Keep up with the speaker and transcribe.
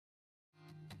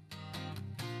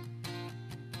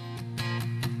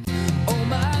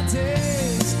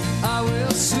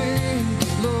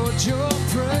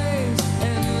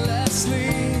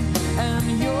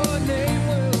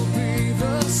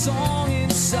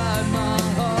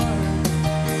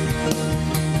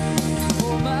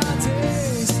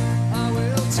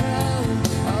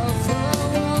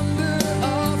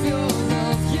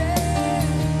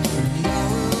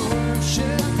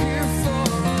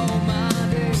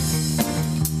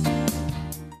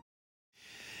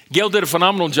Gail did a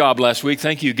phenomenal job last week.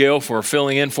 Thank you, Gail, for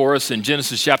filling in for us in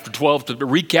Genesis chapter 12 to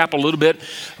recap a little bit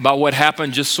about what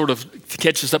happened, just sort of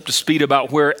catch us up to speed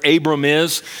about where Abram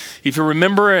is. If you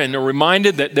remember and are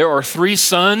reminded that there are three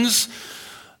sons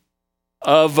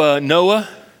of Noah,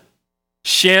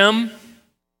 Shem.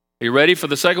 Are you ready for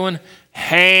the second one?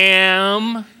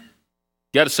 Ham.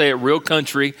 Got to say it real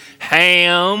country.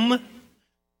 Ham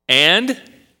and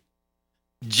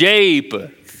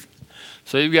Japheth.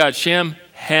 So you've got Shem,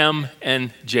 Ham,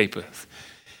 and Japheth.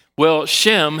 Well,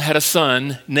 Shem had a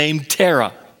son named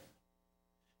Terah.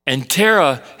 And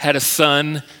Terah had a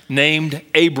son named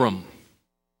Abram.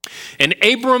 And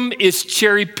Abram is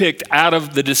cherry-picked out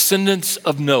of the descendants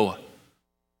of Noah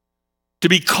to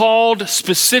be called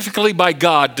specifically by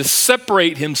God to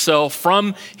separate himself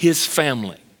from his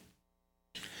family.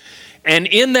 And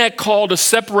in that call to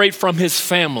separate from his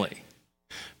family,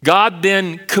 God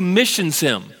then commissions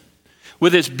him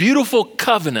with this beautiful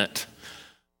covenant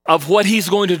of what he's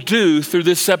going to do through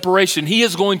this separation. He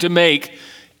is going to make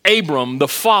Abram the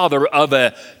father of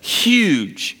a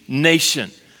huge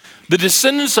nation. The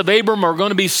descendants of Abram are going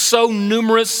to be so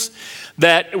numerous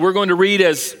that we're going to read,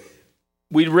 as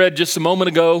we read just a moment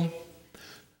ago,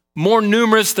 more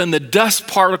numerous than the dust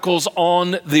particles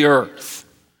on the earth.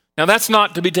 Now that's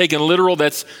not to be taken literal,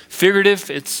 that's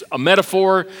figurative. It's a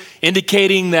metaphor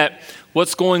indicating that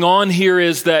what's going on here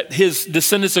is that his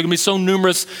descendants are going to be so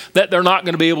numerous that they're not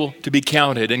going to be able to be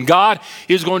counted. And God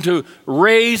is going to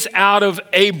raise out of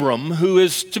Abram, who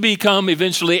is to become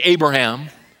eventually Abraham,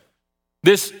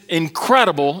 this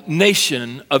incredible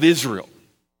nation of Israel.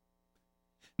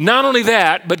 Not only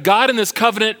that, but God in this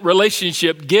covenant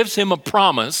relationship gives him a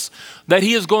promise that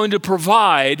he is going to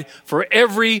provide for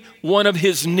every one of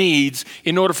his needs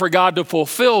in order for God to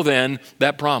fulfill then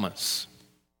that promise.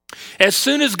 As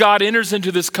soon as God enters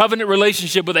into this covenant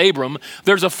relationship with Abram,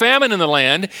 there's a famine in the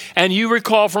land, and you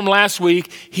recall from last week,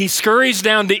 he scurries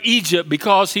down to Egypt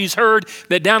because he's heard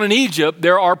that down in Egypt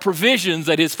there are provisions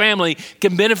that his family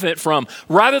can benefit from.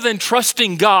 Rather than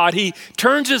trusting God, he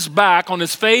turns his back on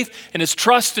his faith and his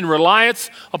trust and reliance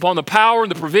upon the power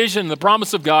and the provision and the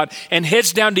promise of God and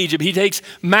heads down to Egypt. He takes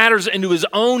matters into his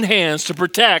own hands to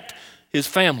protect his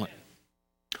family.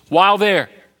 While there,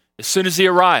 as soon as he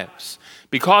arrives,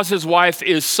 because his wife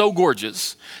is so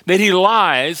gorgeous that he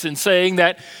lies in saying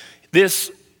that this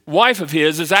wife of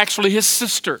his is actually his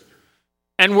sister.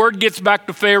 And word gets back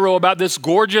to Pharaoh about this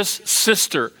gorgeous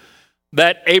sister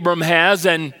that Abram has,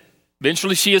 and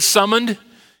eventually she is summoned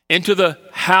into the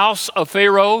house of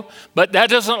Pharaoh. But that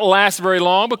doesn't last very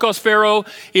long because Pharaoh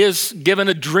is given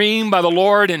a dream by the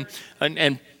Lord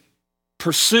and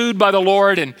pursued by the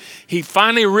Lord, and he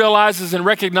finally realizes and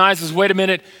recognizes, wait a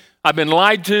minute, I've been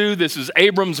lied to. This is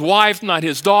Abram's wife, not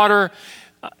his daughter,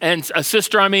 and a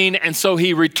sister, and so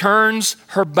he returns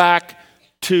her back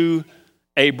to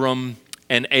Abram,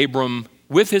 and Abram,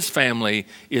 with his family,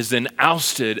 is then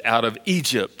ousted out of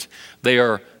Egypt. They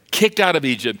are kicked out of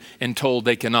Egypt and told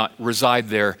they cannot reside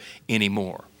there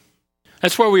anymore.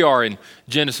 That's where we are in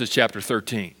Genesis chapter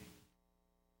 13.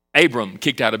 Abram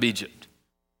kicked out of Egypt.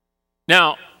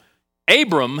 Now,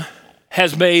 Abram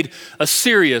has made a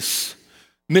serious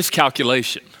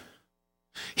miscalculation.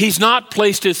 He's not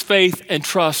placed his faith and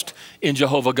trust in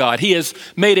Jehovah God. He has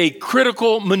made a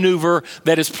critical maneuver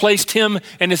that has placed him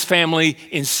and his family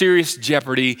in serious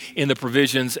jeopardy in the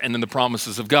provisions and in the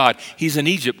promises of God. He's in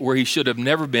Egypt where he should have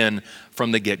never been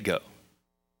from the get-go.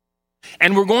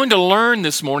 And we're going to learn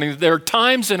this morning that there are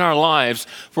times in our lives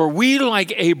where we,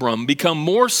 like Abram, become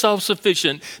more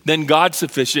self-sufficient than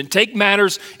God-sufficient, take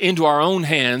matters into our own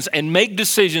hands, and make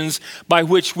decisions by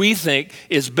which we think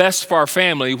is best for our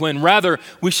family, when rather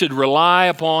we should rely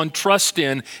upon, trust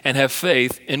in, and have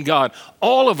faith in God.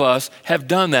 All of us have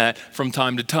done that from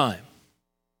time to time.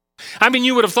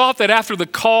 You would have thought that after the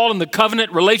call and the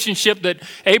covenant relationship that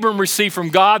Abram received from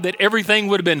God, that everything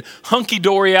would have been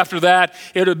hunky-dory after that.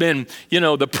 It would have been,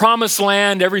 the promised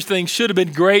land. Everything should have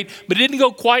been great. But it didn't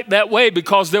go quite that way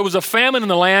because there was a famine in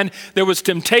the land. There was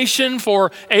temptation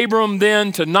for Abram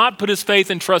then to not put his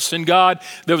faith and trust in God.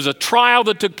 There was a trial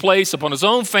that took place upon his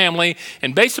own family.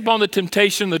 And based upon the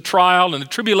temptation, the trial, and the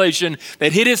tribulation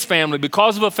that hit his family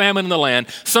because of a famine in the land,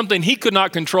 something he could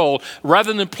not control,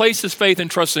 rather than place his faith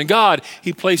and trust in God,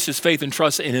 he placed his faith and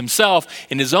trust in himself,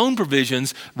 in his own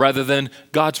provisions, rather than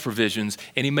God's provisions.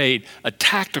 And he made a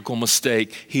tactical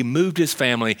mistake. He moved his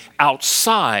family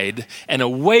outside and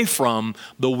away from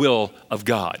the will of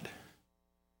God.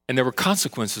 And there were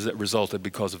consequences that resulted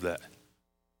because of that.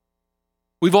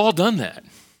 We've all done that.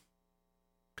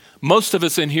 Most of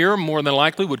us in here, more than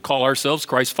likely, would call ourselves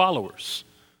Christ followers.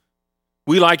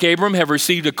 We, like Abram, have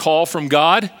received a call from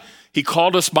God, He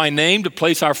called us by name to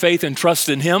place our faith and trust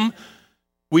in him.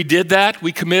 We did that.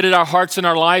 We committed our hearts and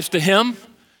our lives to him.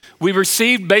 We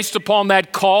received, based upon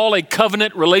that call, a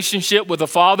covenant relationship with the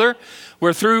Father,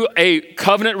 where through a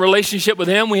covenant relationship with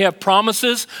him, we have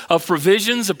promises of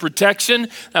provisions, of protection,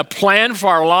 a plan for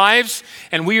our lives.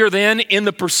 And we are then in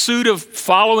the pursuit of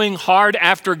following hard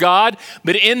after God.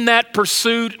 But in that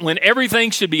pursuit, when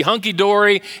everything should be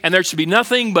hunky-dory and there should be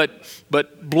nothing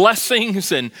but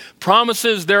blessings and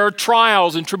promises, there are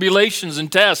trials and tribulations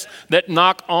and tests that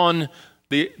knock on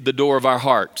the door of our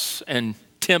hearts and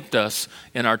tempt us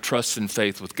in our trust and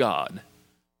faith with God.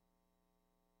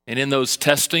 And in those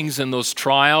testings and those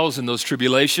trials and those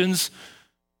tribulations,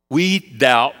 we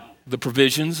doubt the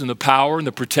provisions and the power and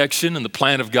the protection and the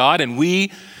plan of God. And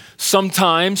we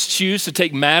sometimes choose to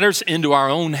take matters into our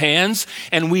own hands.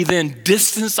 And we then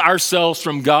distance ourselves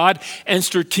from God and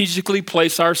strategically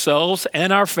place ourselves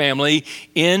and our family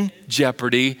in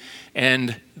jeopardy.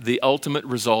 And the ultimate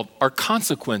result are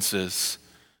consequences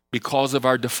because of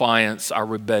our defiance, our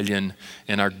rebellion,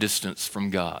 and our distance from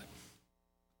God.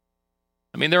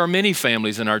 I mean, there are many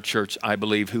families in our church, I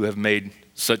believe, who have made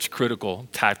such critical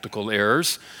tactical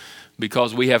errors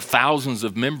because we have thousands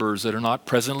of members that are not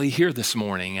presently here this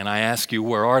morning. And I ask you,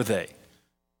 where are they?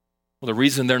 Well, the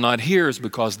reason they're not here is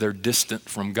because they're distant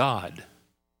from God.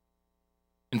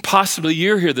 And possibly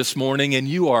you're here this morning and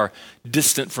you are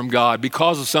distant from God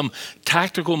because of some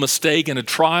tactical mistake in a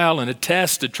trial and a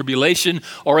test, a tribulation,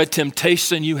 or a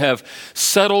temptation. You have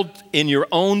settled in your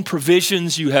own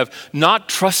provisions. You have not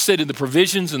trusted in the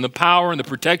provisions and the power and the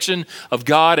protection of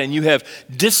God, and you have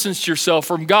distanced yourself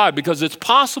from God, because it's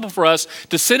possible for us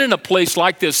to sit in a place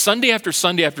like this Sunday after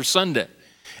Sunday after Sunday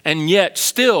and yet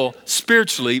still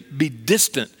spiritually be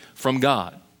distant from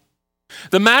God.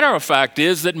 The matter of fact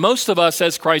is that most of us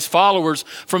as Christ followers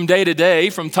from day to day,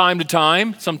 from time to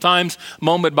time, sometimes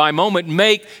moment by moment,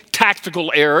 make tactical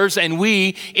errors. And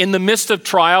we, in the midst of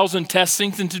trials and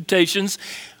testings and temptations,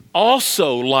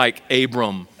 also, like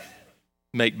Abram,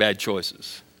 make bad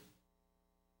choices.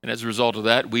 And as a result of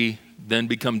that, we then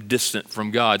become distant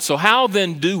from God. So how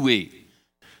then do we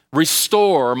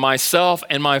restore myself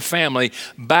and my family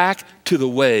back to the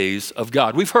ways of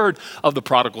God? We've heard of the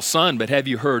prodigal son, but have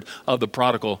you heard of the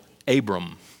prodigal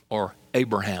Abram or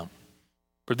Abraham?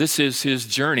 For this is his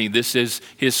journey. This is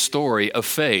his story of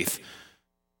faith.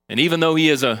 And even though he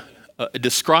is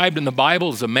described in the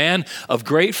Bible as a man of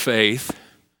great faith,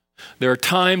 there are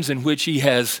times in which he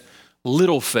has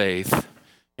little faith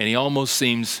and he almost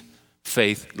seems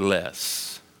faithless.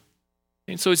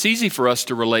 And so it's easy for us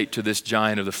to relate to this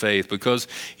giant of the faith, because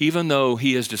even though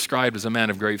he is described as a man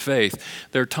of great faith,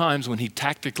 there are times when he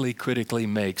tactically, critically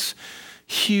makes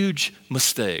huge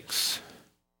mistakes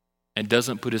and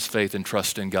doesn't put his faith and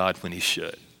trust in God when he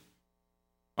should.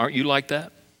 Aren't you like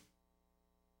that?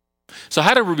 So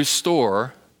how do we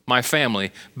restore my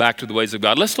family back to the ways of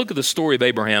God? Let's look at the story of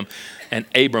Abraham and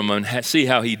Abram and see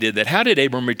how he did that. How did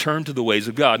Abram return to the ways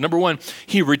of God? Number one,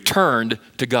 he returned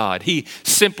to God. He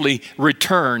simply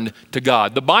returned to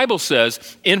God. The Bible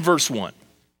says in verse 1,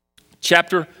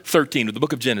 chapter 13 of the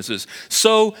book of Genesis,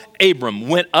 so Abram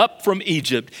went up from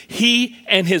Egypt, he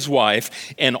and his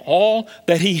wife, and all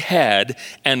that he had,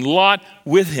 and Lot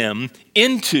with him,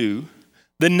 into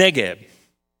the Negev.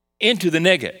 Into the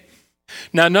Negev.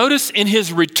 Now notice in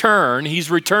his return, he's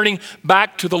returning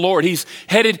back to the Lord. He's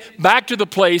headed back to the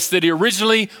place that he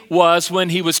originally was when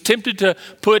he was tempted to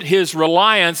put his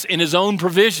reliance in his own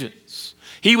provisions.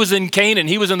 He was in Canaan.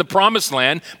 He was in the promised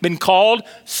land, been called,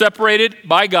 separated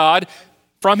by God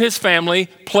from his family,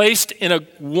 placed in a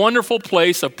wonderful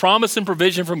place of promise and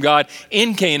provision from God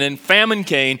in Canaan. Famine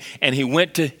came, and he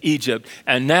went to Egypt.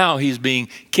 And now he's being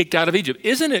kicked out of Egypt.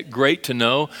 Isn't it great to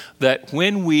know that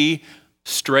when we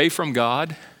stray from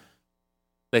God,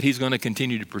 that he's going to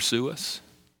continue to pursue us?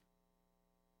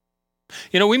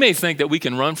 You know, we may think that we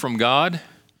can run from God,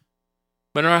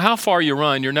 but no matter how far you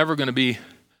run, you're never going to be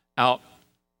out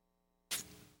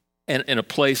in a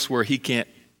place where he can't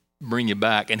bring you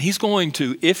back. And he's going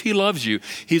to, if he loves you,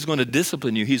 he's going to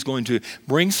discipline you. He's going to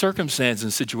bring circumstances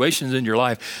and situations in your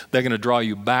life that are going to draw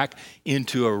you back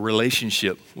into a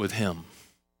relationship with him.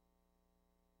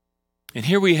 And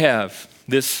here we have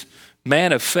this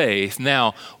man of faith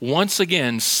now once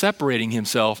again separating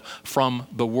himself from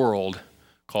the world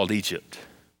called Egypt.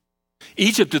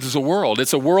 Egypt is a world.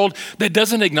 It's a world that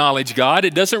doesn't acknowledge God.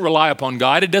 It doesn't rely upon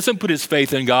God. It doesn't put his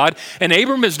faith in God. And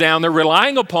Abram is down there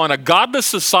relying upon a godless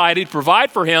society to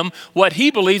provide for him what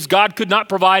he believes God could not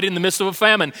provide in the midst of a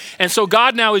famine. And so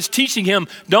God now is teaching him,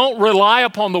 don't rely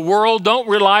upon the world. Don't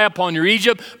rely upon your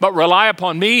Egypt, but rely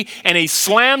upon me. And he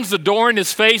slams the door in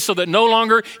his face so that no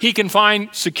longer he can find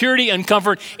security and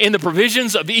comfort in the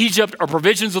provisions of Egypt or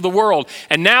provisions of the world.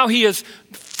 And now he is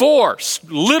forced,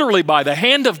 literally by the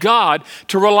hand of God,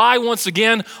 to rely once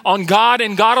again on God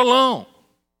and God alone.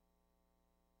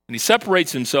 And he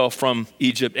separates himself from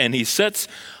Egypt and he sets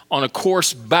on a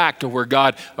course back to where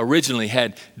God originally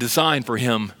had designed for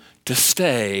him to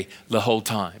stay the whole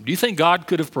time. Do you think God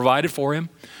could have provided for him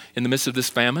in the midst of this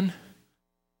famine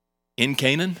in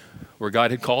Canaan where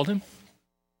God had called him?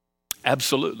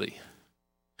 Absolutely.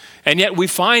 And yet we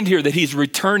find here that he's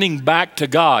returning back to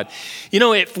God. You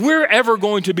know, if we're ever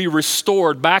going to be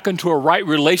restored back into a right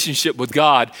relationship with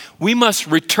God, we must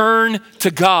return to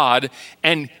God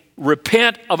and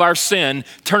repent of our sin,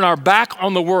 turn our back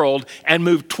on the world, and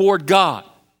move toward God.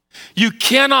 You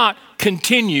cannot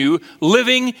continue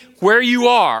living where you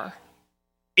are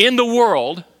in the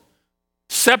world,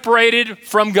 separated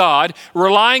from God,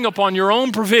 relying upon your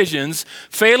own provisions,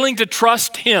 failing to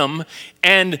trust him,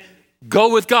 and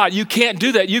go with God. You can't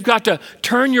do that. You've got to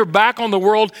turn your back on the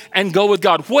world and go with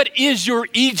God. What is your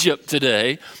Egypt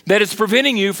today that is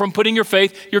preventing you from putting your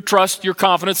faith, your trust, your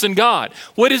confidence in God?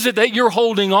 What is it that you're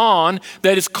holding on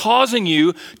that is causing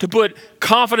you to put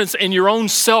confidence in your own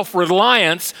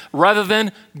self-reliance rather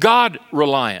than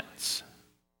God-reliance?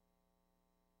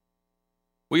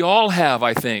 We all have,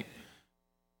 I think,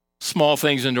 small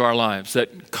things into our lives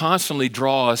that constantly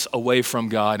draw us away from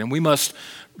God, and we must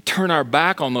turn our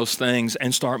back on those things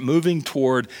and start moving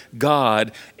toward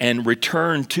God and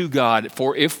return to God.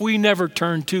 For if we never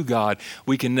turn to God,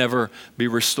 we can never be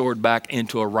restored back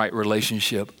into a right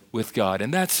relationship with God.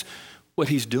 And that's what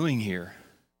he's doing here.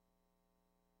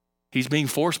 He's being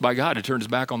forced by God to turn his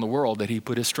back on the world that he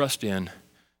put his trust in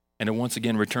and to once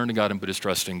again return to God and put his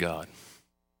trust in God.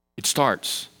 It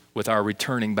starts with our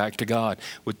returning back to God,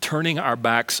 with turning our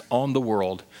backs on the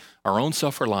world, our own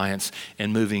self-reliance,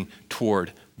 and moving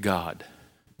toward God.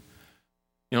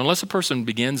 You know, unless a person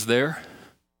begins there,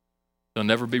 they'll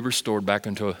never be restored back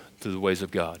into the ways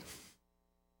of God.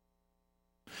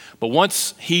 But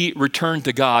once he returned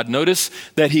to God, notice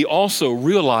that he also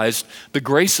realized the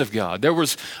grace of God. There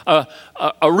was a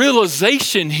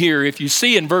realization here, if you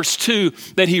see in verse 2,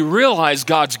 that he realized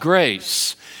God's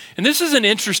grace. And this is an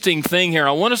interesting thing here.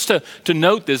 I want us to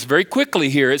note this very quickly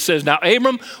here. It says, now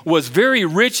Abram was very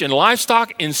rich in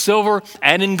livestock, in silver,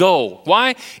 and in gold.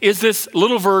 Why is this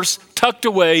little verse tucked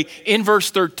away in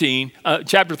verse 13,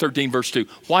 chapter 13, verse 2?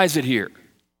 Why is it here?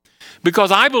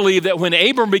 Because I believe that when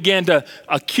Abram began to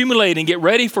accumulate and get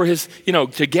ready for his,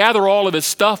 to gather all of his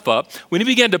stuff up, when he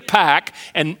began to pack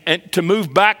and to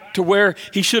move back to where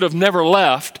he should have never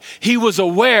left, he was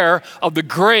aware of the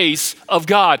grace of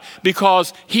God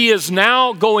because he is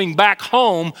now going back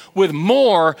home with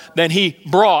more than he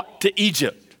brought to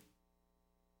Egypt.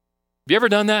 Have you ever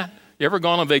done that? You ever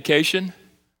gone on vacation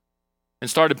and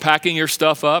started packing your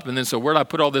stuff up and then said, where did I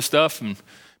put all this stuff? And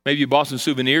maybe you bought some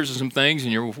souvenirs or some things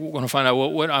and you're going to find out,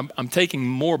 what I'm taking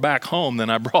more back home than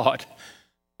I brought.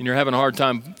 And you're having a hard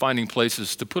time finding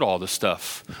places to put all the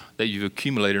stuff that you've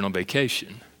accumulated on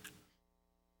vacation,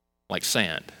 like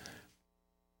sand.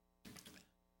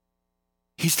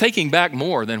 He's taking back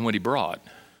more than what he brought.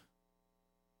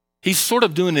 He's sort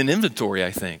of doing an inventory,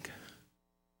 I think.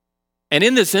 And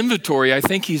in this inventory, I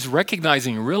think he's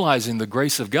recognizing and realizing the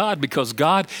grace of God because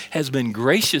God has been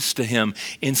gracious to him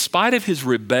in spite of his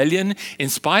rebellion, in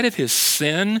spite of his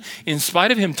sin, in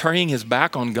spite of him turning his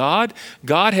back on God.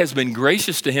 God has been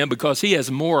gracious to him because he has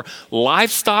more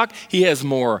livestock, he has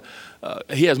more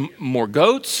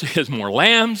goats, he has more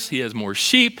lambs, he has more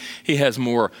sheep, he has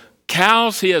more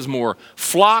cows, he has more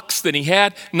flocks than he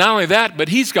had. Not only that, but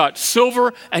he's got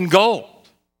silver and gold.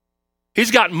 He's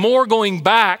got more going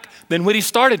back than what he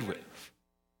started with.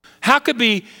 How could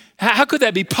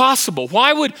that be possible?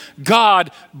 Why would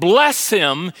God bless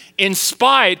him in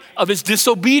spite of his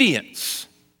disobedience?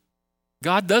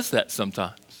 God does that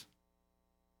sometimes.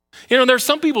 There's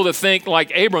some people that think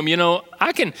like Abram,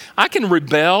 I can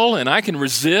rebel and I can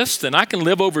resist and I can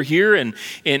live over here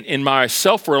in my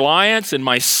self-reliance and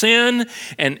my sin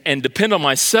and depend on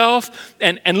myself.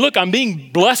 And look, I'm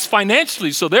being blessed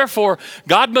financially, so therefore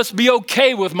God must be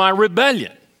okay with my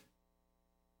rebellion.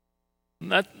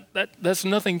 That's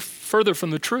nothing further from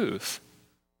the truth.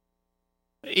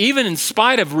 Even in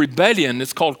spite of rebellion,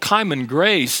 it's called common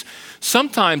grace,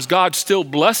 sometimes God still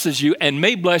blesses you and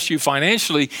may bless you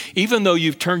financially, even though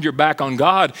you've turned your back on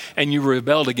God and you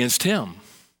rebelled against him.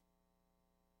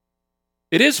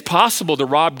 It is possible to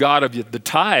rob God of the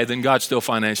tithe and God still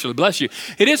financially bless you.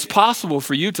 It is possible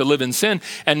for you to live in sin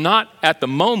and not at the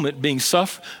moment being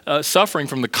suffering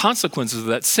from the consequences of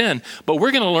that sin. But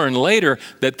we're going to learn later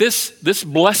that this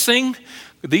blessing,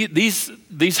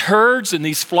 these herds and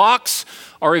these flocks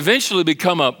are eventually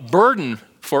become a burden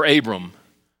for Abram.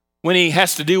 When he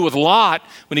has to deal with Lot,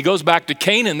 when he goes back to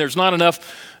Canaan, there's not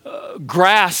enough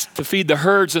grass to feed the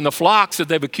herds and the flocks that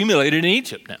they've accumulated in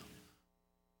Egypt now.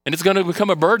 And it's going to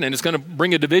become a burden, and it's going to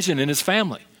bring a division in his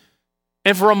family.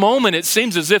 And for a moment, it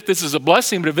seems as if this is a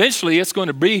blessing, but eventually it's going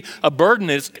to be a burden.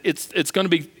 It's going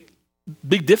to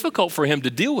be difficult for him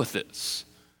to deal with this.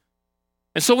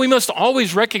 And so we must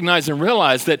always recognize and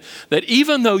realize that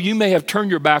even though you may have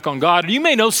turned your back on God, or you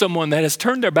may know someone that has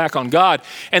turned their back on God,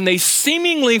 and they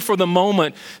seemingly for the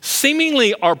moment,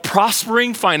 are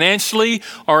prospering financially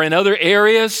or in other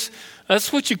areas,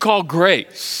 that's what you call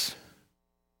grace.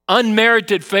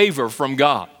 Unmerited favor from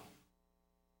God.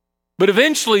 But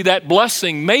eventually that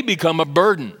blessing may become a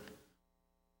burden.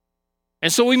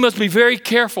 And so we must be very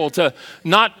careful to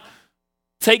not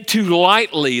take too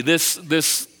lightly this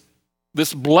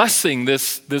blessing,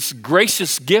 this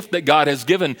gracious gift that God has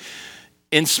given.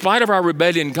 In spite of our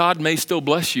rebellion, God may still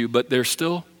bless you, but there's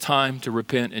still time to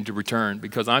repent and to return,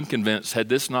 because I'm convinced had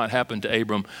this not happened to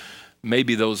Abram,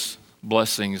 maybe those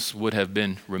blessings would have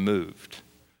been removed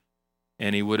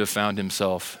and he would have found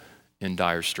himself in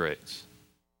dire straits.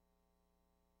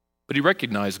 But he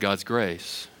recognized God's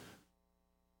grace.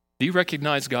 Do you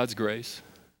recognize God's grace?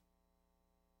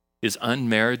 His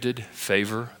unmerited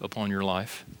favor upon your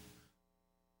life?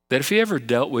 That if he ever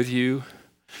dealt with you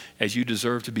as you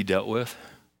deserve to be dealt with,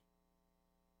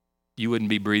 you wouldn't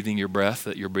be breathing your breath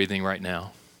that you're breathing right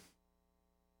now.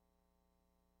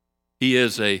 He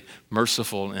is a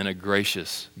merciful and a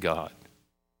gracious God.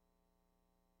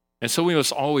 And so we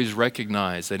must always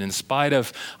recognize that in spite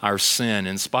of our sin,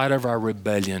 in spite of our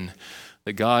rebellion,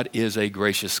 that God is a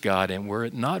gracious God, and were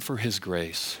it not for his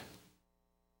grace,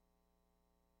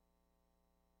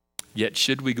 yet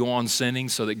should we go on sinning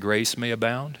so that grace may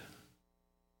abound?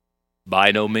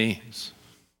 By no means.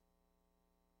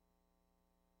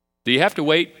 Do you have to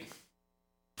wait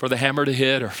for the hammer to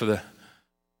hit, or for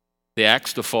the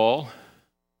axe to fall,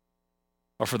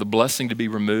 or for the blessing to be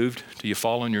removed till you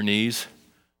fall on your knees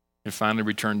and finally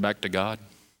return back to God?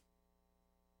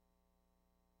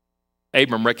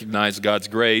 Abram recognized God's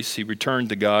grace. He returned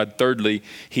to God. Thirdly,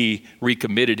 he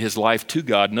recommitted his life to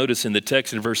God. Notice in the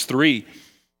text in verse 3,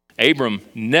 Abram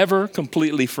never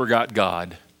completely forgot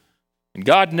God. And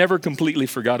God never completely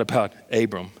forgot about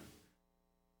Abram.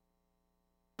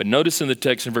 But notice in the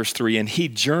text in verse 3, and he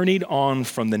journeyed on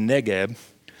from the Negeb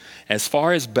as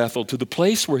far as Bethel, to the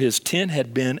place where his tent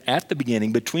had been at the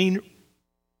beginning, between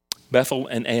Bethel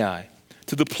and Ai,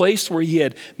 to the place where he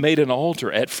had made an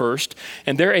altar at first,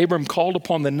 and there Abram called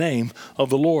upon the name of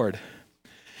the Lord.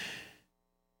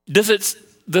 Does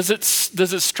it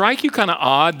strike you kind of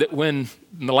odd that when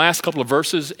in the last couple of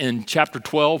verses in chapter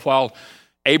 12, while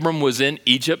Abram was in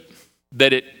Egypt,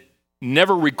 that it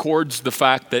never records the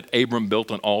fact that Abram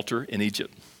built an altar in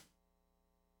Egypt?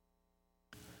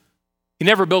 He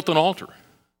never built an altar.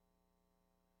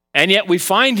 And yet we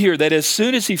find here that as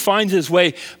soon as he finds his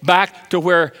way back to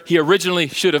where he originally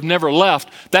should have never left,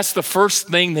 that's the first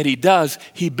thing that he does.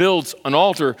 He builds an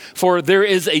altar, for there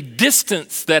is a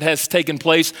distance that has taken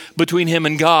place between him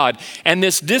and God. And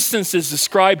this distance is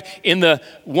described in the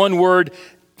one word,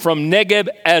 from Negeb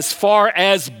as far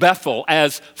as Bethel,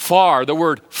 as far, the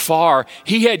word far.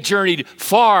 He had journeyed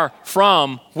far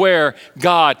from where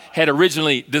God had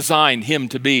originally designed him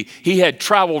to be. He had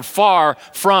traveled far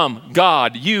from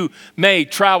God. You may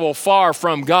travel far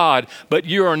from God, but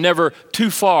you are never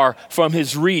too far from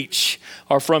his reach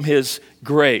or from his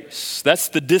grace. That's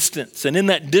the distance. And in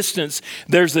that distance,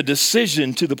 there's a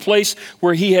decision to the place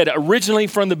where he had originally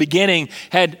from the beginning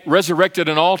had resurrected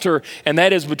an altar, and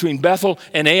that is between Bethel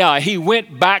and Ai. He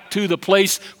went back to the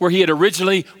place where he had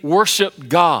originally worshiped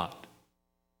God.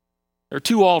 There are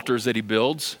two altars that he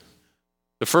builds.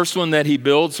 The first one that he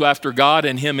builds after God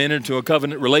and him enter into a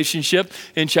covenant relationship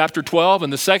in chapter 12.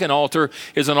 And the second altar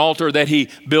is an altar that he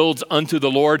builds unto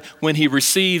the Lord when he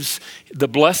receives the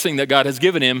blessing that God has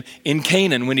given him in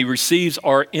Canaan. When he receives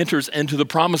or enters into the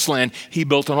promised land, he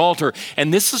built an altar.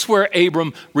 And this is where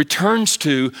Abram returns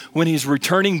to when he's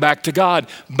returning back to God,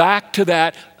 back to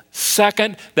that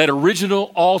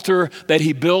original altar that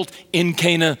he built in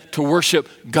Canaan to worship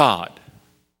God.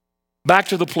 back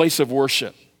to the place of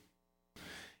worship.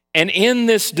 And in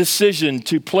this decision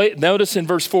to notice in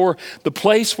verse 4, the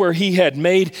place where he had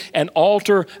made an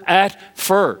altar at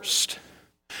first.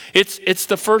 It's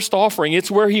the first offering.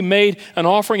 It's where he made an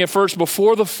offering at first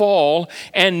before the fall.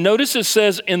 And notice it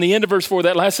says in the end of verse 4,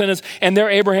 that last sentence, and there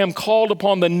Abraham called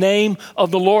upon the name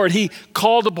of the Lord. He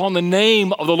called upon the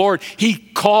name of the Lord. He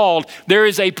called. There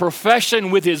is a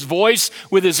profession with his voice,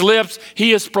 with his lips.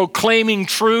 He is proclaiming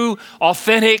true,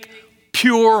 authentic,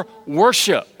 pure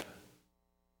worship.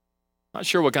 Not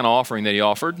sure what kind of offering that he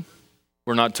offered.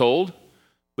 We're not told.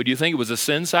 But do you think it was a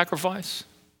sin sacrifice?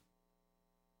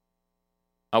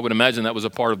 I would imagine that was a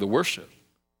part of the worship.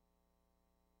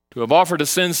 To have offered a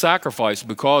sin sacrifice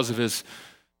because of his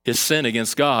sin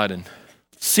against God and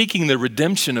seeking the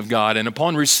redemption of God. And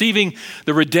upon receiving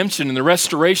the redemption and the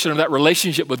restoration of that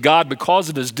relationship with God because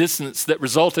of his distance that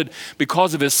resulted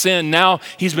because of his sin, now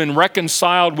he's been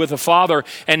reconciled with the Father,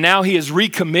 and now he is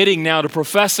recommitting now to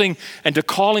professing and to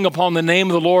calling upon the name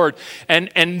of the Lord.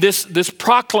 And this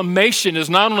proclamation is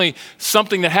not only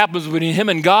something that happens between him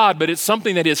and God, but it's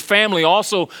something that his family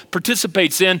also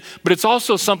participates in, but it's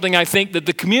also something I think that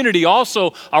the community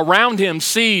also around him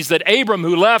sees, that Abram,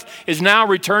 who left, is now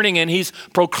returning, and he's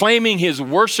proclaiming his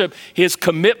worship, his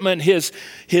commitment, his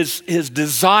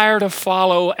desire to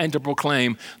follow and to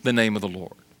proclaim the name of the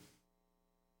Lord.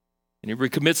 And he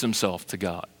recommits himself to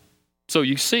God. So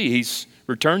you see, he's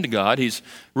returned to God. He's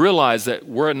realized that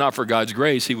were it not for God's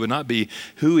grace, he would not be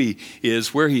who he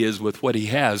is, where he is, with what he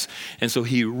has. And so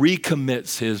he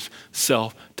recommits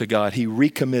himself to God. He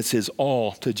recommits his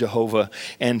all to Jehovah.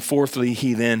 And fourthly,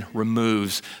 he then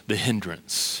removes the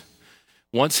hindrance.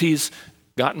 Once he's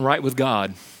gotten right with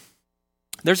God,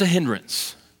 there's a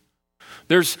hindrance.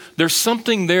 There's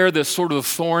something there that's sort of a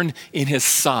thorn in his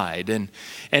side, and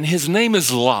his name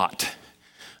is Lot.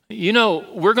 You know,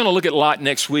 we're going to look at Lot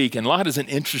next week, and Lot is an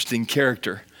interesting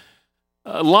character.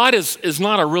 Lot is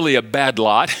not really a bad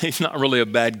Lot. He's not really a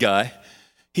bad guy.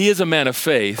 He is a man of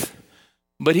faith,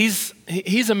 but he's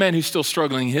a man who's still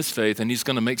struggling in his faith, and he's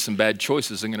going to make some bad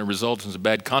choices and going to result in some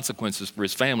bad consequences for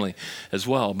his family as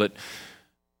well. But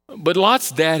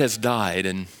Lot's dad has died,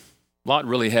 and Lot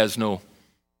really has no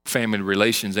family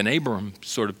relations, and Abram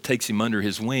sort of takes him under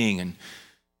his wing,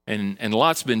 and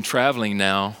Lot's been traveling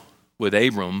now with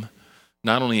Abram,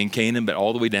 not only in Canaan, but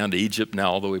all the way down to Egypt,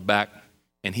 now all the way back,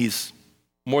 and he's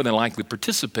more than likely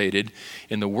participated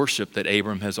in the worship that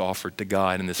Abram has offered to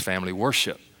God in this family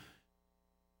worship.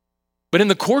 But in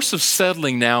the course of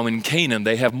settling now in Canaan,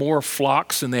 they have more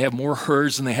flocks and they have more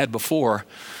herds than they had before,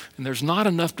 and there's not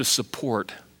enough to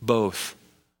support both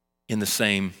in the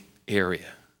same area.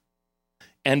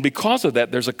 And because of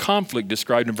that, there's a conflict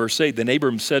described in verse 8. Then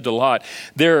Abram said to Lot,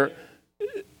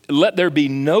 let there be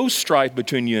no strife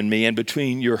between you and me, and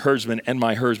between your herdsmen and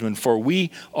my herdsmen, for we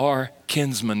are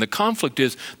kinsmen. The conflict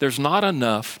is there's not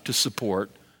enough to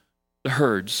support the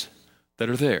herds that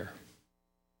are there.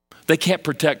 They can't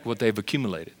protect what they've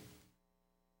accumulated.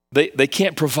 They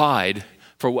can't provide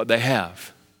for what they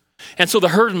have. And so the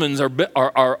herdmen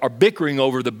are bickering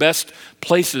over the best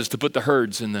places to put the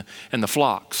herds and the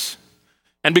flocks.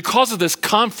 And because of this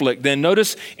conflict, then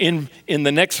notice in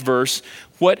the next verse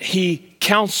what he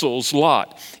counsels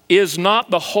Lot. Is not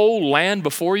the whole land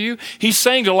before you? He's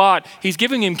saying to Lot, he's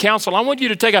giving him counsel. I want you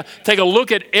to take a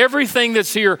look at everything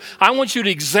that's here. I want you to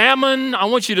examine, I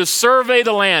want you to survey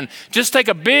the land. Just take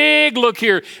a big look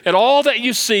here at all that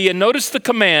you see, and notice the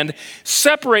command,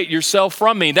 separate yourself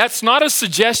from me. That's not a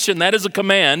suggestion, that is a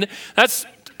command. That's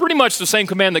pretty much the same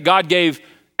command that God gave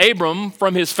Abram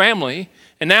from his family.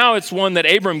 And now it's one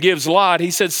that Abram gives Lot.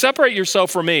 He said, separate yourself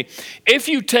from me. If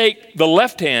you take the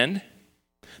left hand,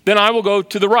 then I will go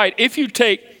to the right. If you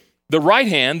take the right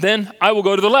hand, then I will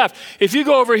go to the left. If you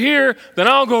go over here, then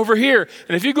I'll go over here.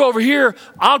 And if you go over here,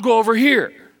 I'll go over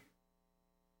here.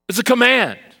 It's a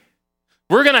command.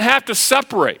 We're going to have to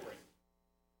separate.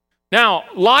 Now,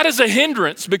 Lot is a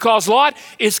hindrance because Lot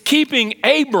is keeping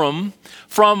Abram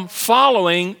from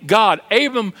following God.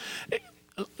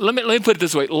 Let me put it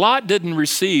this way. Lot didn't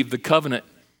receive the covenant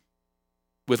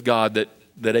with God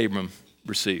that Abram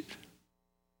received.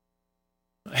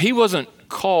 He wasn't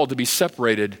called to be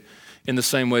separated in the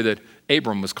same way that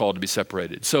Abram was called to be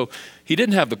separated. So he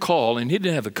didn't have the call and he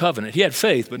didn't have the covenant. He had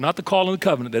faith, but not the call and the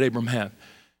covenant that Abram had.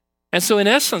 And so in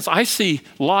essence, I see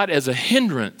Lot as a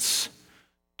hindrance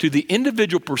to the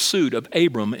individual pursuit of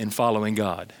Abram in following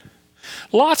God.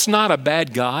 Lot's not a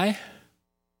bad guy,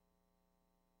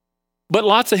 but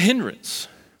Lot's a hindrance.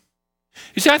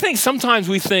 You see, I think sometimes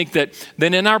we think that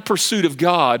in our pursuit of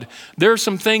God, there are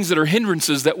some things that are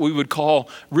hindrances that we would call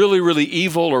really, really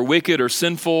evil or wicked or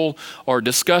sinful or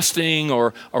disgusting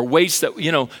or weights that,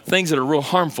 things that are real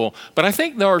harmful. But I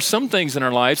think there are some things in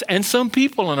our lives and some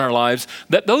people in our lives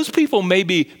that those people may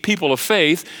be people of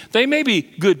faith. They may be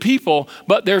good people,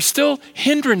 but they're still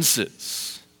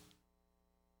hindrances.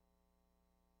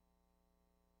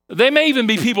 They may even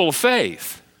be people of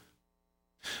faith.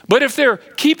 But if they're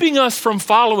keeping us from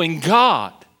following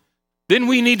God, then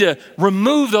we need to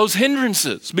remove those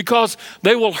hindrances because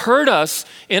they will hurt us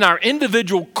in our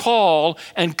individual call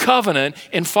and covenant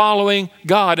in following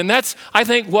God. And that's, I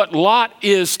think, what Lot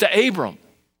is to Abram.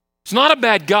 He's not a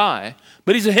bad guy,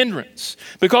 but he's a hindrance.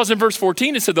 Because in verse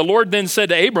 14 it said, the Lord then said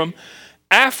to Abram,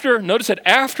 after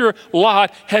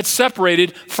Lot had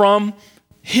separated from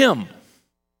him.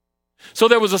 So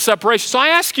there was a separation. So I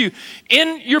ask you,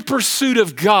 in your pursuit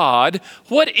of God,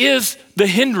 what is the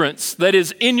hindrance that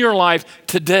is in your life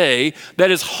today that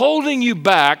is holding you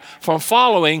back from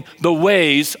following the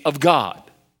ways of God?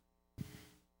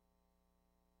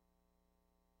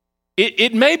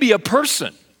 It may be a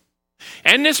person.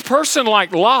 And this person,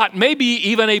 like Lot, may be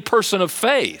even a person of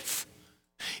faith.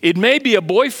 It may be a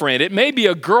boyfriend. It may be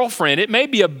a girlfriend. It may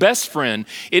be a best friend.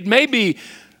 It may be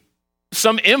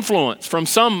some influence from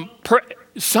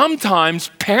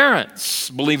sometimes parents,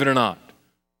 believe it or not,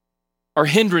 are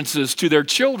hindrances to their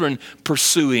children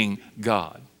pursuing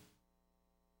God.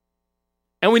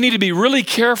 And we need to be really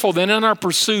careful then in our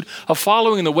pursuit of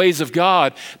following the ways of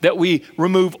God that we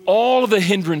remove all of the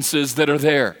hindrances that are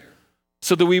there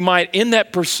so that we might, in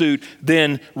that pursuit,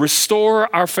 then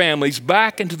restore our families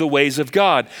back into the ways of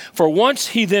God. For once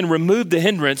he then removed the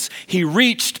hindrance, he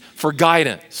reached for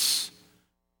guidance.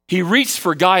 He reached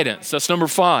for guidance. That's number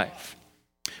 5.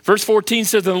 Verse 14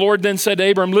 says, the Lord then said to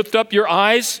Abram, lift up your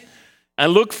eyes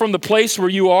and look from the place where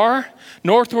you are,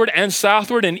 northward and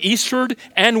southward and eastward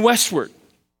and westward.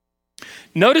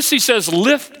 Notice he says,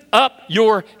 lift up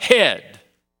your head.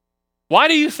 Why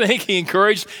do you think he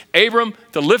encouraged Abram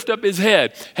to lift up his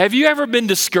head? Have you ever been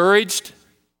discouraged?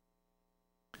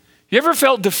 You ever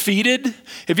felt defeated?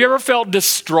 Have you ever felt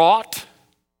distraught?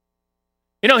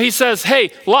 He says,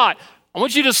 hey, Lot, I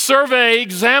want you to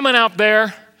examine out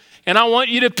there, and I want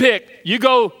you to pick. You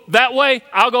go that way,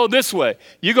 I'll go this way.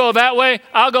 You go that way,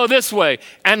 I'll go this way.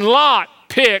 And Lot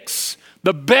picks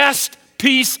the best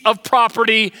piece of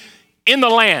property in the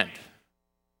land.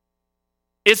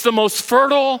 It's the most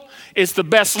fertile, it's the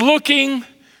best looking,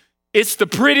 it's the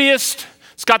prettiest,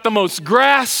 it's got the most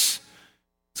grass,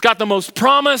 it's got the most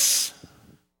promise.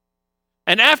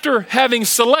 And after having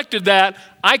selected that,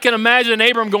 I can imagine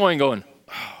Abram going,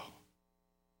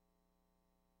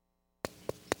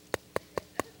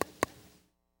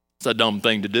 it's a dumb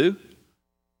thing to do.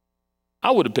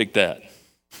 I would have picked that.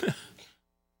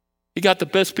 He got the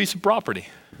best piece of property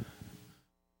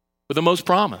with the most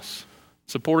promise,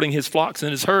 supporting his flocks and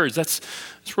his herds. That's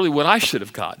really what I should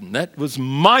have gotten. That was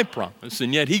my promise,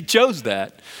 and yet he chose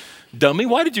that. Dummy,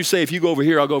 why did you say if you go over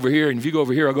here, I'll go over here, and if you go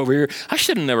over here, I'll go over here? I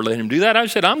should have never let him do that. I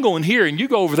said, I'm going here, and you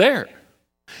go over there.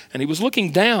 And he was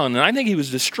looking down, and I think he was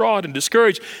distraught and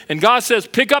discouraged. And God says,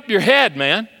 pick up your head,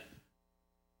 man.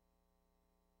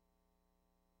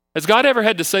 Has God ever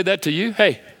had to say that to you?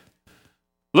 Hey,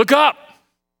 look up.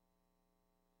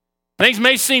 Things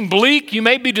may seem bleak. You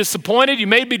may be disappointed. You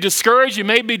may be discouraged. You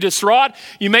may be distraught.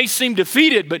 You may seem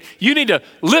defeated, but you need to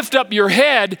lift up your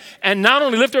head, and not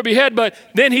only lift up your head, but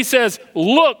then he says,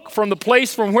 look from the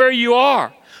place from where you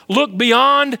are. Look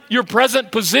beyond your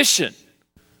present position.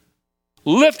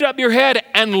 Lift up your head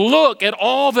and look at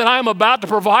all that I'm about to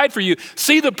provide for you.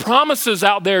 See the promises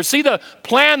out there. See the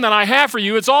plan that I have for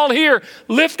you. It's all here.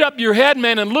 Lift up your head,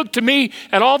 man, and look to me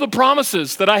at all the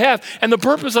promises that I have and the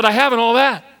purpose that I have and all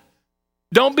that.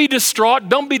 Don't be distraught.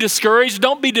 Don't be discouraged.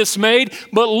 Don't be dismayed,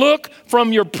 but look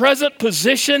from your present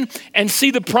position and see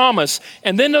the promise.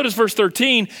 And then notice verse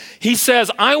 13. He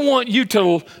says, I want you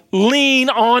to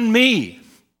lean on me.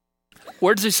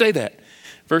 Where does he say that?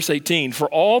 Verse 18, for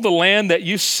all the land that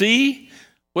you see,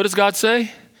 what does God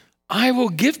say? I will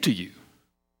give to you.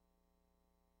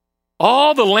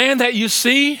 All the land that you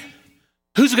see,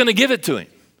 who's going to give it to him?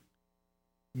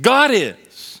 God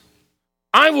is.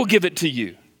 I will give it to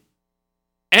you.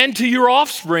 And to your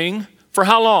offspring for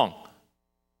how long?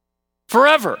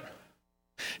 Forever.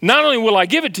 Not only will I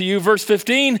give it to you, verse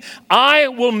 15, I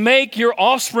will make your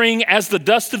offspring as the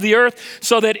dust of the earth,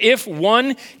 so that if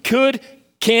one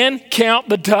can count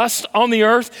the dust on the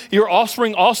earth, your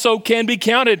offspring also can be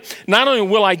counted. Not only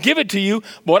will I give it to you,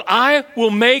 but I will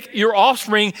make your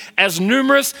offspring as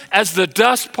numerous as the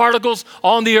dust particles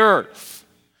on the earth.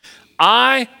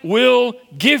 I will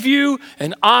give you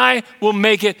and I will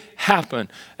make it happen.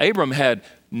 Abram had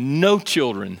no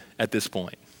children at this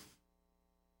point.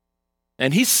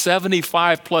 And he's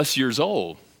 75 plus years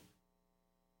old.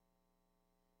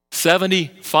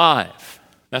 75.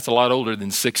 That's a lot older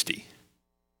than 60.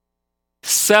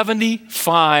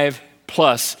 75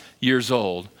 plus years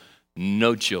old,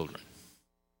 no children.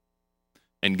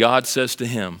 And God says to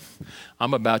him,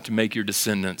 I'm about to make your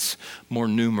descendants more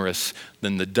numerous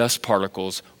than the dust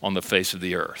particles on the face of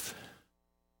the earth.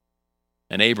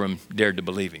 And Abram dared to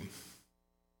believe him.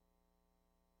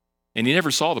 And he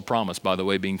never saw the promise, by the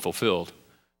way, being fulfilled,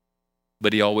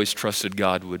 but he always trusted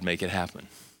God would make it happen.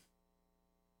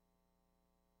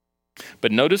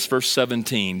 But notice verse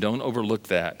 17, don't overlook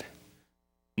that.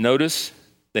 Notice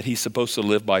that he's supposed to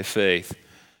live by faith.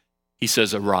 He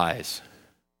says, arise.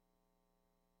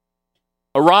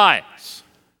 Arise.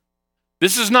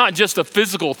 This is not just a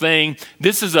physical thing.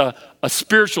 This is a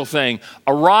spiritual thing.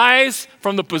 Arise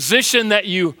from the position that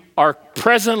you are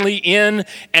presently in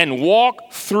and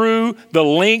walk through the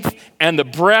length and the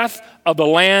breadth of the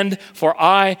land, for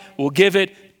I will give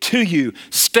it to you.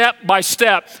 Step by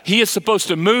step, he is supposed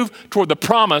to move toward the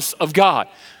promise of God.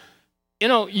 You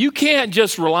know, you can't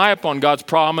just rely upon God's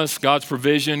promise, God's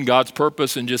provision, God's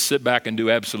purpose, and just sit back and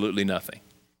do absolutely nothing.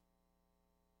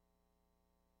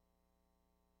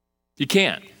 You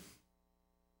can't.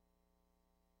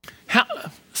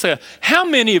 How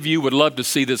many of you would love to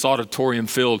see this auditorium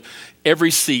filled,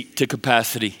 every seat to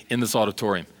capacity in this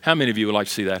auditorium? How many of you would like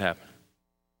to see that happen?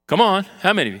 Come on,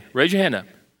 how many of you? Raise your hand up.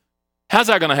 How's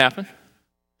that going to happen?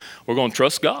 We're going to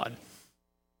trust God.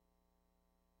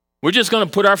 We're just going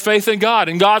to put our faith in God,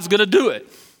 and God's going to do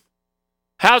it.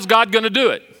 How's God going to do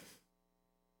it?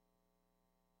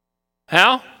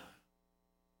 How?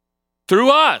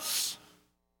 Through us.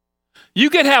 You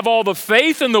can have all the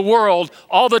faith in the world,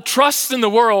 all the trust in the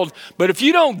world, but if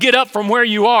you don't get up from where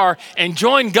you are and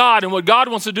join God and what God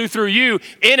wants to do through you,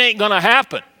 it ain't going to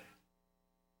happen.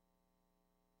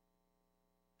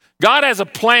 God has a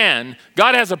plan.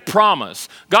 God has a promise.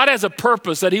 God has a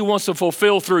purpose that he wants to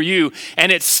fulfill through you.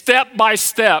 And it's step by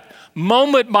step,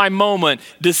 moment by moment,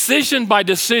 decision by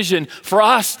decision for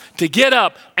us to get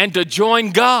up and to join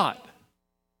God.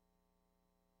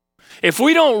 If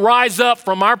we don't rise up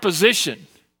from our position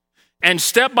and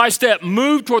step by step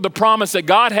move toward the promise that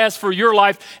God has for your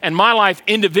life and my life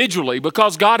individually,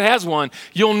 because God has one,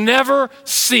 you'll never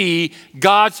see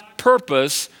God's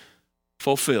purpose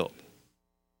fulfilled.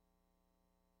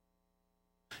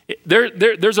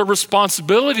 There's a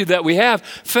responsibility that we have.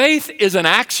 Faith is an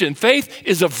action. Faith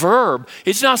is a verb.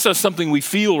 It's not just something we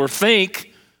feel or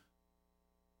think,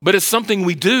 but it's something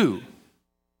we do.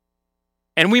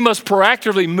 And we must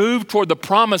proactively move toward the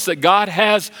promise that God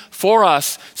has for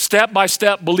us, step by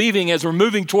step, believing as we're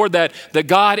moving toward that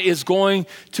God is going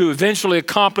to eventually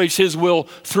accomplish his will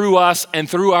through us and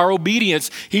through our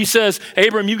obedience. He says,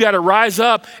 Abram, you got to rise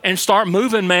up and start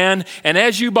moving, man. And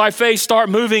as you by faith start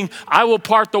moving, I will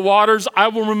part the waters, I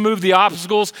will remove the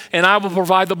obstacles, and I will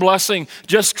provide the blessing.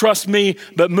 Just trust me,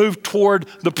 but move toward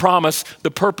the promise, the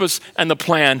purpose, and the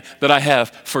plan that I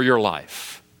have for your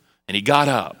life. And he got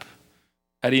up.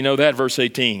 How do you know that? Verse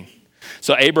 18.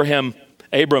 So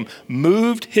Abram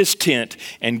moved his tent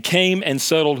and came and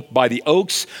settled by the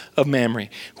oaks of Mamre,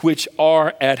 which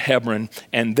are at Hebron,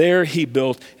 and there he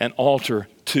built an altar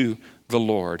to the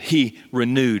Lord. He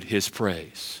renewed his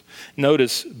praise.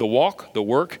 Notice the walk, the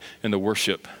work, and the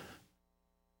worship.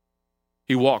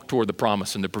 He walked toward the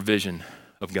promise and the provision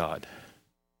of God.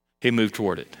 He moved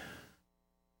toward it.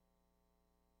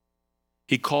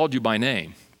 He called you by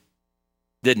name,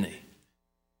 didn't he?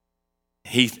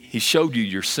 He showed you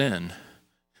your sin,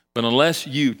 but unless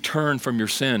you turn from your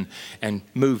sin and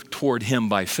move toward him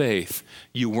by faith,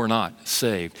 you were not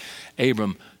saved.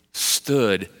 Abram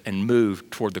stood and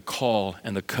moved toward the call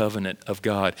and the covenant of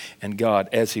God, and God,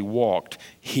 as he walked,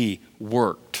 he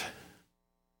worked.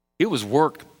 It was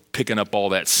work picking up all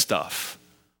that stuff.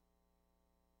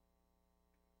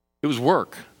 It was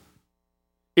work.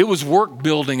 It was work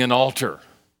building an altar.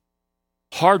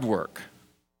 Hard work.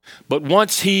 But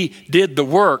once he did the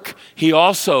work, he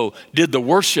also did the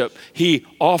worship. He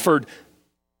offered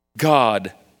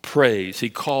God praise. He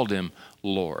called him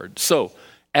Lord. So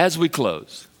as we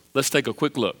close, let's take a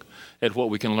quick look at what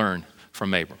we can learn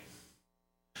from Abram.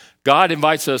 God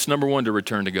invites us, number one, to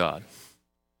return to God.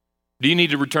 Do you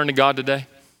need to return to God today?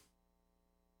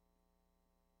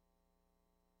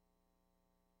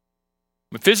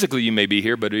 Physically, you may be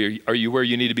here, but are you where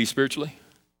you need to be spiritually?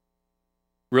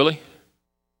 Really?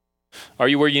 Are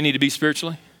you where you need to be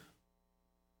spiritually?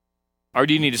 Or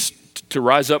do you need to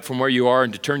rise up from where you are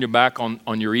and to turn your back on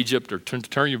your Egypt, or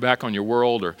turn your back on your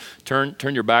world, or turn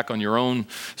your back on your own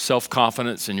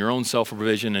self-confidence and your own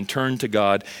self-provision, and turn to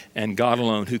God and God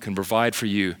alone, who can provide for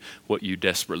you what you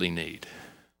desperately need.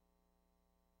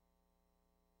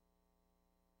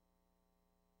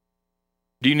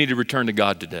 Do you need to return to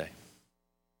God today?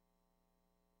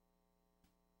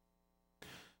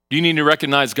 Do you need to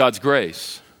recognize God's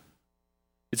grace?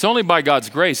 It's only by God's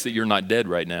grace that you're not dead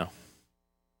right now.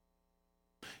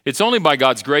 It's only by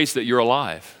God's grace that you're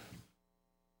alive.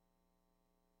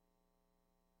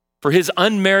 For his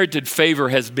unmerited favor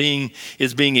is being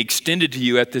extended to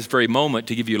you at this very moment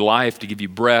to give you life, to give you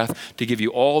breath, to give you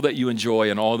all that you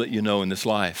enjoy and all that you know in this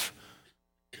life.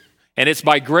 And it's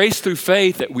by grace through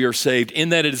faith that we are saved, in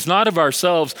that it is not of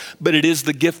ourselves, but it is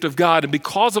the gift of God. And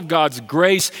because of God's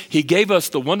grace, he gave us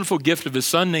the wonderful gift of his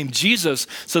Son named Jesus,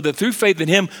 so that through faith in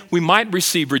him, we might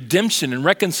receive redemption and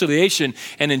reconciliation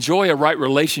and enjoy a right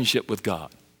relationship with God.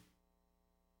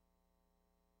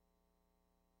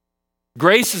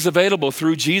 Grace is available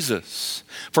through Jesus.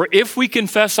 For if we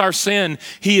confess our sin,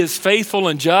 he is faithful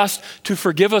and just to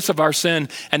forgive us of our sin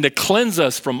and to cleanse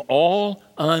us from all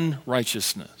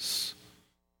unrighteousness.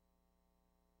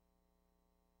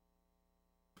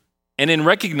 And in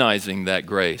recognizing that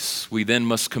grace, we then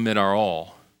must commit our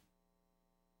all.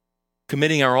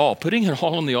 Committing our all, putting it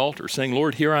all on the altar, saying,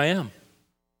 Lord, here I am.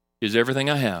 Here's everything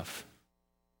I have.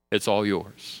 It's all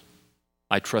yours.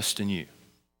 I trust in you.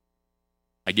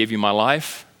 I give you my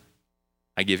life.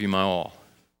 I give you my all.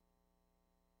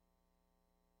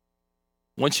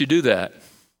 Once you do that,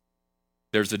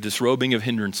 there's a disrobing of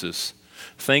hindrances,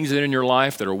 things that are in your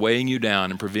life that are weighing you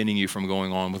down and preventing you from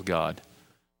going on with God.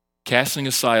 Casting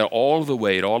aside all of the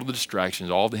weight, all of the distractions,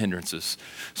 all the hindrances.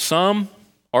 Some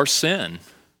are sin.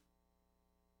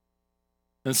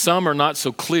 And some are not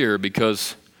so clear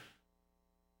because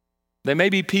they may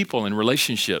be people in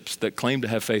relationships that claim to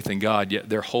have faith in God, yet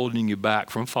they're holding you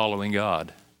back from following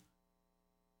God.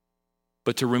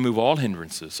 But to remove all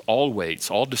hindrances, all weights,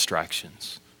 all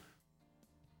distractions,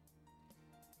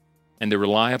 and to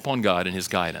rely upon God and his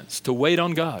guidance, to wait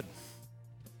on God.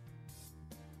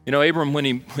 You know, Abram, when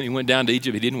he went down to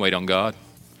Egypt, he didn't wait on God.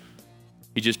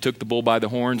 He just took the bull by the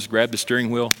horns, grabbed the steering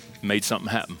wheel, and made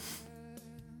something happen.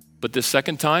 But this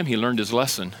second time, he learned his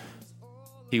lesson.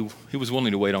 He was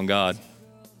willing to wait on God.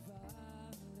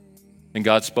 And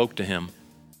God spoke to him.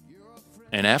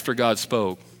 And after God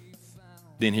spoke,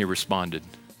 then he responded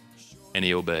and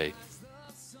he obeyed.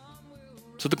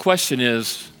 So the question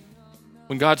is,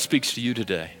 when God speaks to you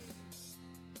today,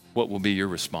 what will be your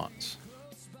response?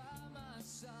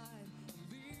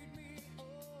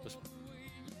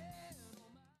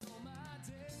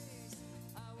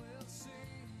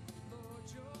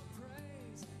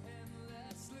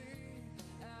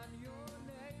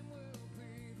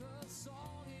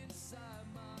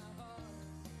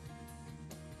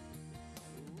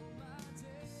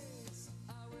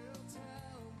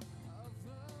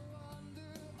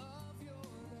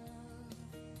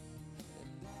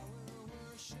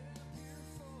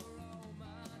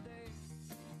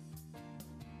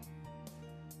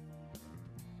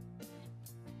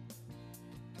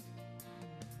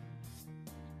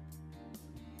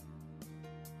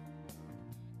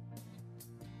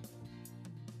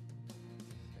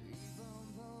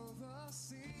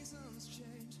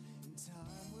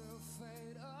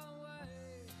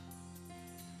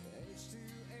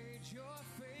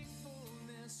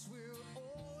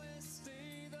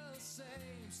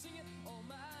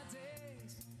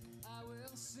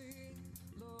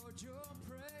 Your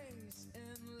praise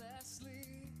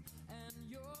endlessly, and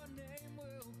your name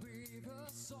will be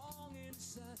the song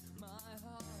inside my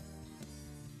heart.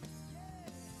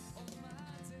 Yeah. All my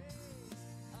days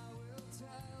I will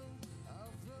tell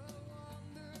of the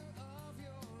wonder of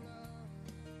your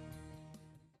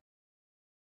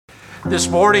love. This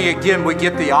morning again we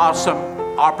get the awesome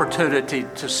opportunity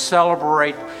to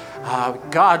celebrate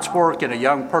God's work in a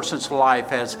young person's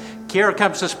life as Kiara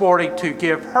comes this morning to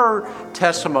give her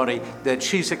testimony that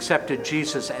she's accepted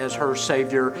Jesus as her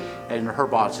Savior and her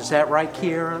boss. Is that right,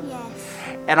 Kiara?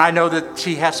 Yes. And I know that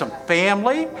she has some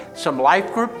family, some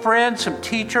life group friends, some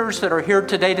teachers that are here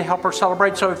today to help her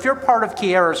celebrate. So if you're part of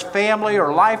Kiara's family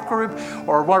or life group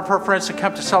or one of her friends that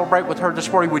come to celebrate with her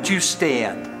this morning, would you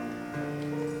stand?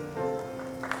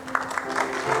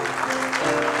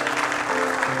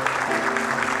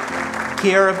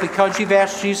 Kiara, because you've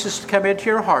asked Jesus to come into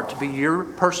your heart to be your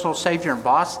personal Savior and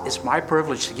boss, it's my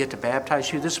privilege to get to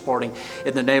baptize you this morning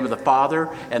in the name of the Father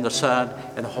and the Son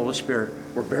and the Holy Spirit.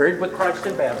 We're buried with Christ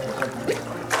in baptism.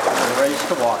 We're raised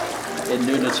to walk in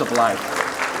newness of life.